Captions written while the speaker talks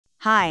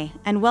Hi,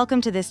 and welcome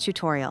to this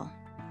tutorial.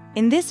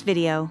 In this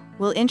video,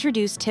 we'll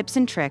introduce tips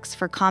and tricks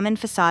for common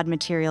facade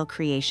material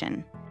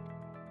creation.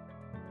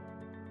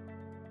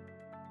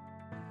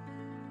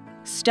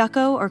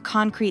 Stucco or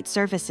concrete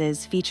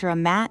surfaces feature a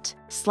matte,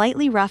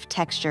 slightly rough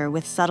texture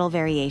with subtle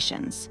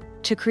variations.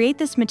 To create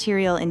this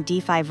material in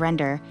D5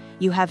 Render,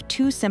 you have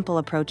two simple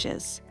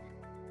approaches.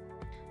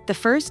 The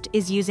first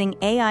is using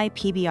AI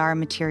PBR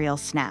Material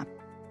Snap.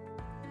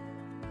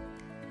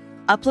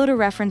 Upload a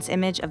reference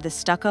image of the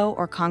stucco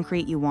or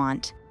concrete you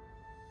want,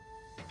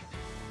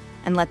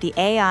 and let the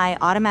AI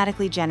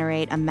automatically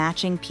generate a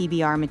matching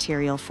PBR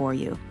material for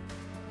you,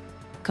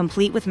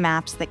 complete with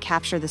maps that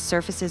capture the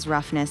surface's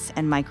roughness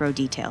and micro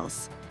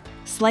details.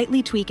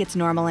 Slightly tweak its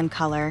normal and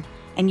color,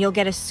 and you'll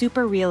get a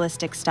super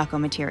realistic stucco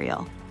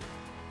material.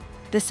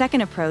 The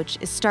second approach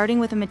is starting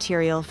with a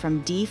material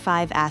from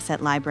D5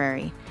 Asset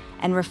Library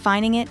and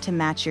refining it to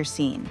match your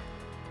scene.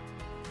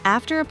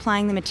 After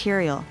applying the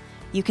material,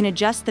 you can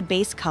adjust the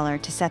base color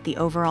to set the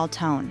overall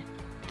tone.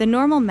 The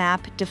normal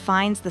map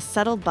defines the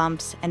subtle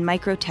bumps and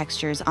micro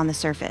textures on the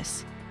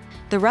surface.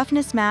 The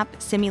roughness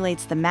map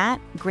simulates the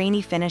matte,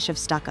 grainy finish of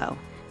stucco.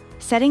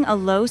 Setting a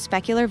low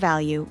specular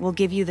value will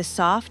give you the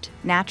soft,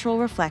 natural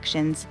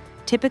reflections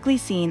typically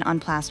seen on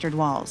plastered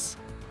walls.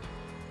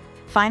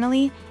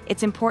 Finally,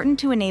 it's important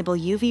to enable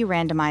UV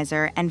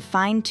randomizer and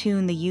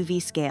fine-tune the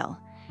UV scale.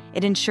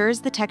 It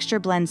ensures the texture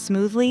blends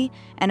smoothly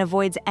and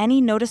avoids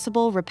any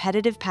noticeable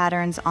repetitive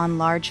patterns on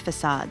large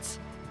facades.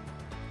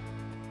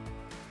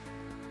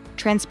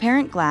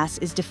 Transparent glass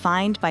is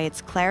defined by its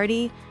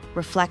clarity,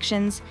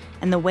 reflections,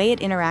 and the way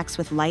it interacts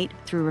with light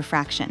through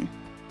refraction.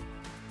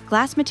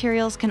 Glass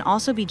materials can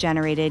also be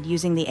generated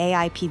using the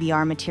AI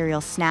PBR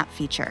Material Snap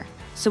feature,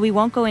 so we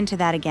won't go into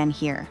that again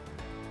here.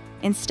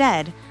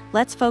 Instead,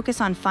 let's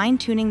focus on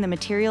fine-tuning the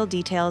material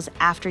details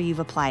after you've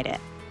applied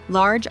it.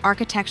 Large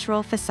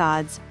architectural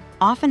facades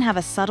often have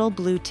a subtle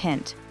blue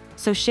tint,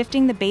 so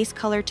shifting the base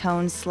color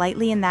tones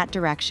slightly in that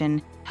direction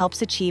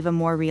helps achieve a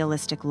more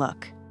realistic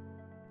look.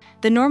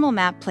 The normal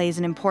map plays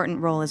an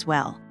important role as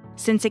well,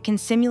 since it can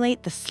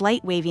simulate the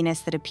slight waviness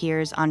that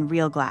appears on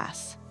real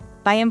glass.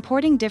 By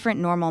importing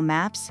different normal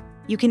maps,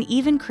 you can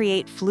even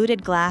create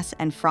fluted glass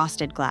and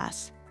frosted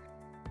glass.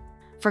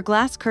 For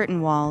glass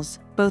curtain walls,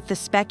 both the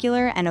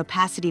specular and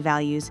opacity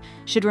values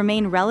should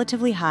remain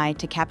relatively high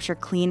to capture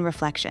clean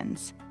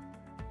reflections.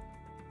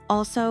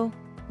 Also,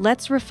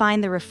 let's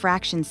refine the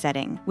refraction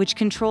setting, which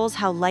controls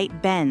how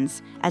light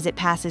bends as it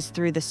passes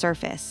through the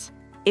surface.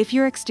 If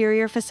your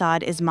exterior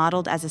facade is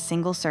modeled as a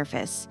single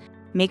surface,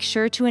 make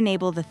sure to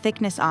enable the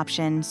thickness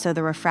option so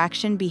the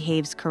refraction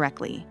behaves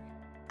correctly.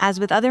 As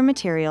with other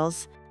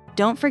materials,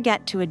 don't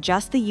forget to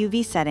adjust the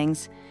UV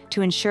settings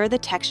to ensure the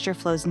texture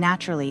flows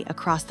naturally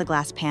across the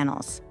glass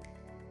panels.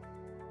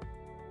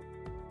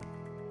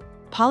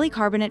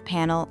 Polycarbonate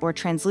panel or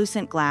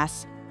translucent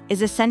glass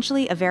is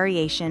essentially a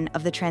variation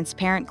of the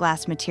transparent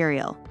glass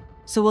material,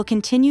 so we'll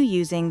continue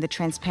using the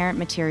transparent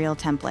material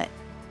template.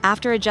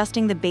 After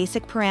adjusting the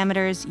basic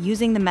parameters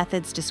using the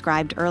methods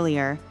described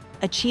earlier,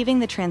 achieving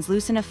the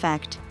translucent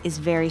effect is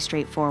very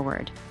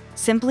straightforward.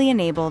 Simply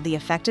enable the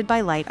Affected by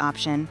Light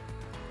option,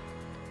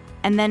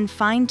 and then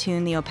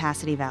fine-tune the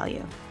opacity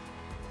value.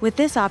 With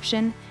this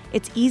option,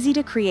 it's easy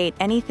to create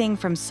anything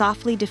from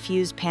softly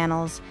diffused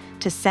panels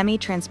to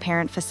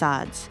semi-transparent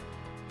facades.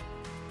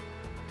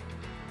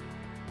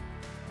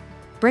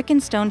 Brick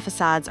and stone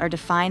facades are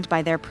defined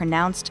by their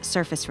pronounced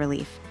surface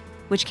relief,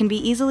 which can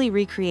be easily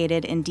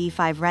recreated in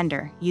D5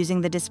 Render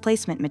using the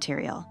displacement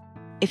material.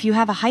 If you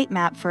have a height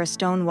map for a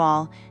stone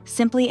wall,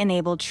 simply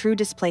enable true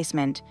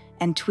displacement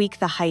and tweak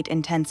the height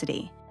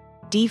intensity.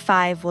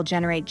 D5 will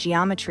generate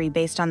geometry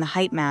based on the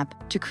height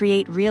map to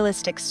create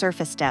realistic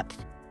surface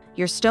depth.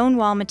 Your stone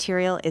wall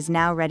material is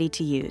now ready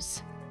to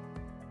use.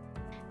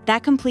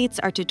 That completes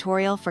our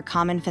tutorial for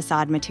common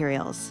facade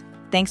materials.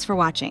 Thanks for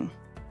watching.